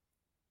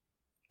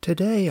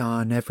Today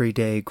on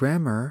Everyday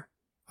Grammar,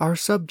 our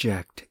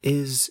subject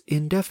is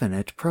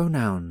indefinite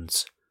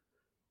pronouns.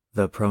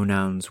 The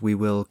pronouns we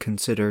will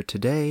consider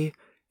today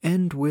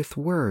end with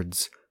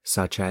words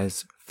such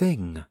as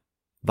thing,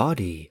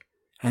 body,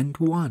 and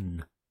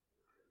one.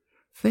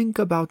 Think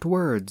about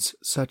words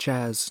such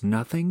as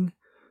nothing,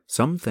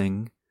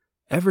 something,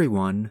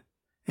 everyone,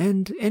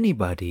 and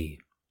anybody.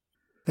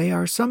 They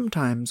are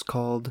sometimes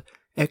called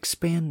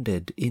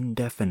expanded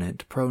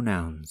indefinite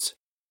pronouns.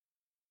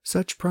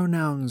 Such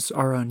pronouns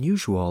are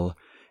unusual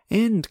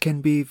and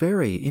can be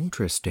very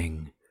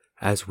interesting,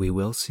 as we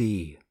will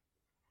see.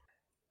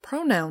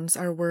 Pronouns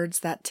are words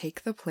that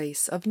take the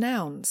place of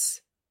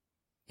nouns.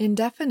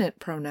 Indefinite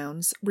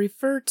pronouns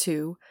refer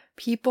to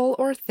people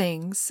or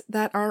things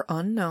that are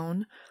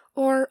unknown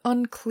or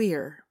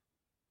unclear.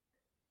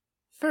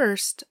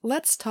 First,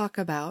 let's talk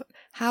about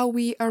how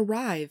we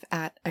arrive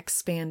at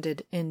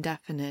expanded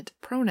indefinite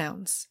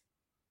pronouns.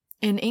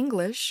 In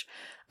English,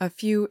 a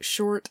few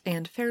short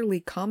and fairly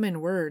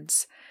common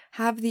words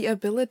have the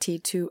ability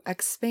to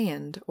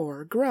expand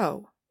or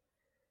grow.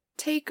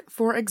 Take,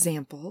 for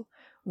example,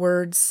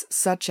 words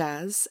such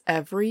as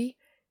every,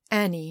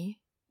 any,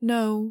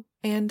 no,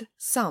 and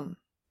some.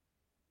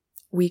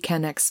 We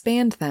can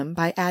expand them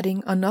by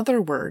adding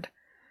another word,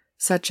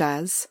 such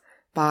as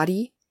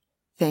body,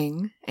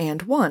 thing,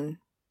 and one,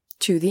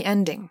 to the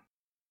ending.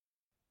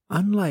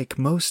 Unlike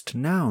most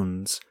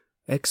nouns,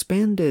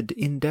 expanded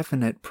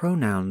indefinite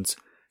pronouns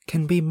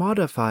can be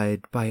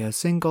modified by a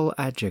single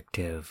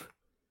adjective.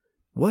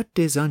 What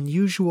is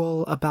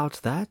unusual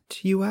about that,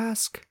 you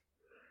ask?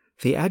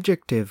 The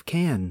adjective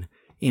can,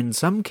 in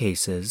some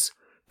cases,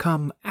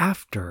 come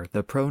after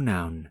the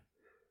pronoun.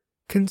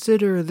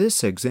 Consider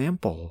this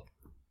example.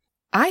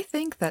 I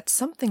think that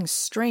something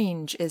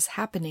strange is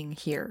happening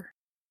here.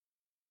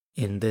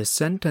 In this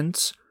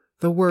sentence,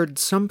 the word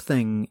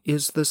something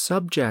is the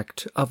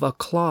subject of a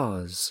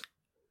clause.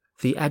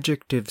 The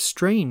adjective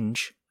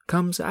strange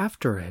comes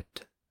after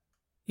it.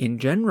 In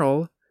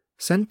general,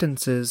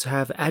 sentences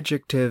have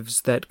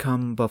adjectives that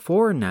come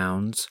before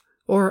nouns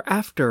or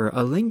after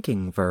a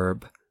linking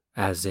verb,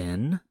 as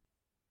in,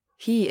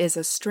 He is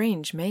a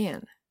strange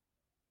man.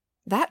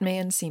 That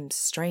man seems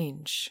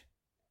strange.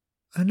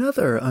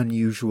 Another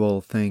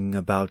unusual thing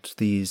about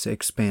these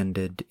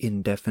expanded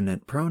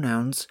indefinite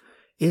pronouns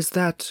is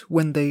that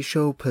when they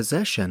show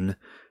possession,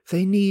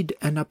 they need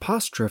an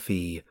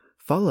apostrophe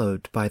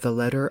followed by the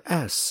letter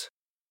S.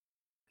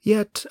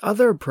 Yet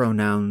other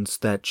pronouns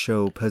that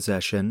show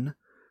possession,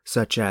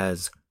 such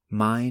as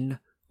mine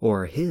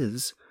or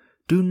his,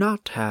 do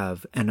not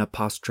have an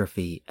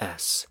apostrophe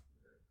S.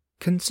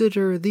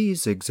 Consider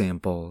these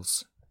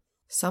examples.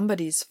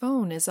 Somebody's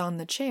phone is on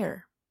the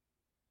chair.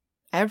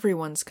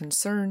 Everyone's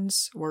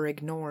concerns were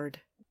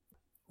ignored.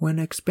 When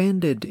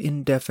expanded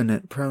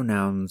indefinite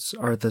pronouns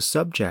are the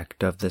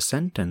subject of the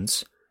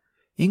sentence,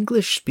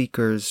 English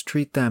speakers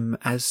treat them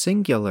as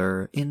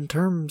singular in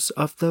terms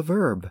of the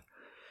verb,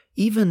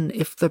 even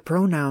if the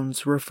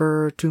pronouns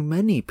refer to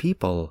many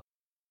people.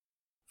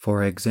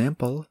 For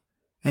example,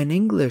 an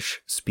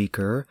English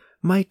speaker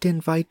might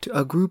invite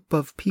a group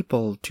of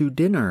people to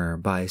dinner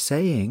by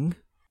saying,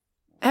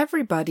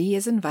 Everybody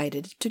is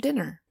invited to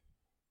dinner.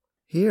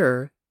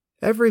 Here,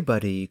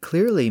 everybody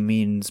clearly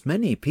means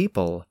many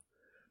people,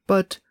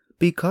 but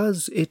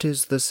because it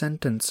is the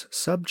sentence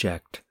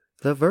subject,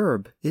 the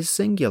verb is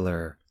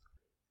singular.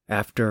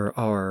 After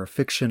our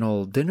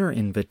fictional dinner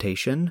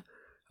invitation,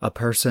 a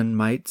person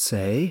might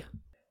say,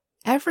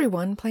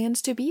 Everyone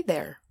plans to be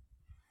there.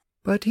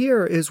 But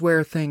here is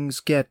where things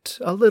get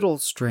a little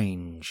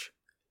strange.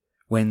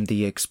 When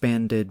the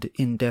expanded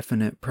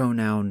indefinite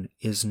pronoun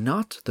is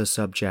not the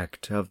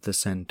subject of the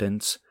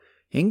sentence,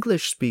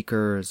 English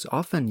speakers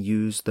often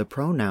use the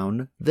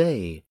pronoun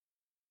they.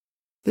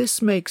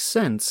 This makes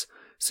sense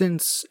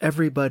since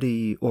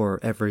everybody or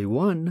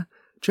everyone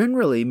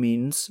generally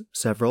means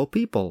several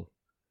people.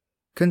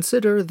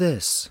 Consider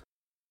this.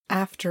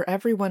 After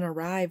everyone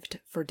arrived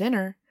for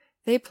dinner,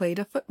 they played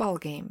a football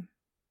game.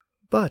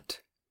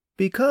 But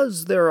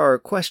because there are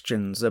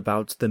questions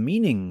about the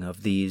meaning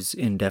of these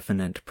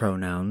indefinite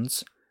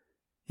pronouns,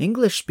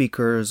 English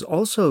speakers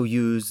also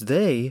use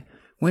they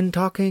when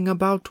talking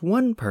about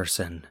one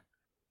person.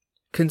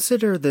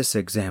 Consider this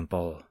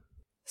example.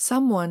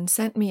 Someone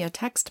sent me a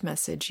text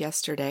message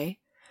yesterday,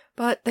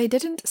 but they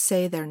didn't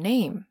say their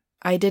name.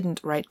 I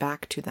didn't write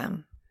back to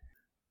them.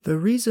 The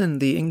reason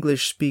the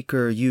English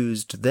speaker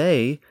used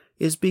they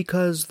is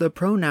because the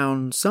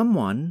pronoun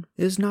someone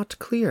is not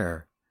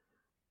clear.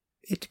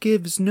 It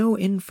gives no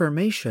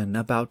information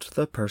about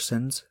the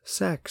person's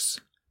sex.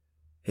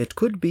 It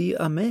could be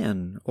a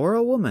man or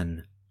a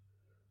woman.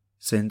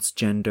 Since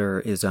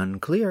gender is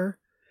unclear,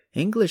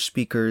 English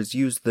speakers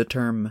use the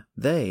term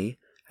they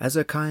as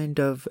a kind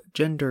of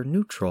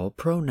gender-neutral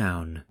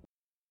pronoun.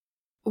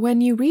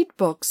 When you read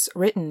books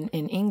written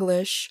in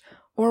English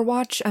or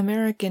watch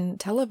American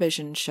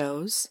television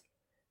shows,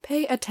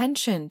 pay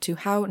attention to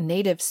how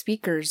native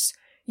speakers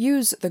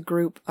use the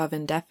group of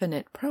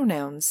indefinite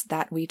pronouns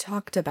that we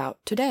talked about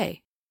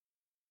today.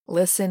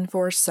 Listen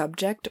for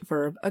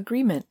subject-verb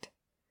agreement.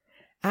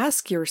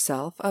 Ask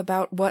yourself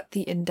about what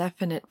the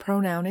indefinite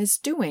pronoun is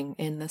doing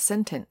in the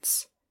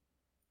sentence.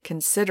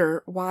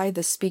 Consider why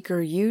the speaker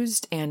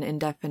used an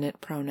indefinite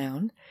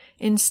pronoun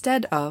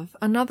instead of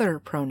another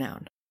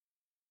pronoun.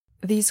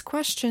 These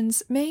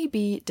questions may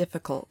be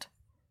difficult,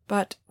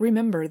 but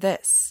remember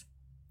this: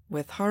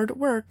 with hard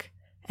work,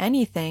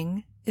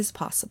 anything is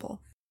possible.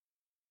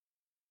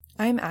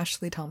 I'm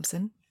Ashley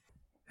Thompson.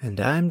 And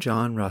I'm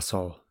John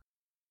Russell.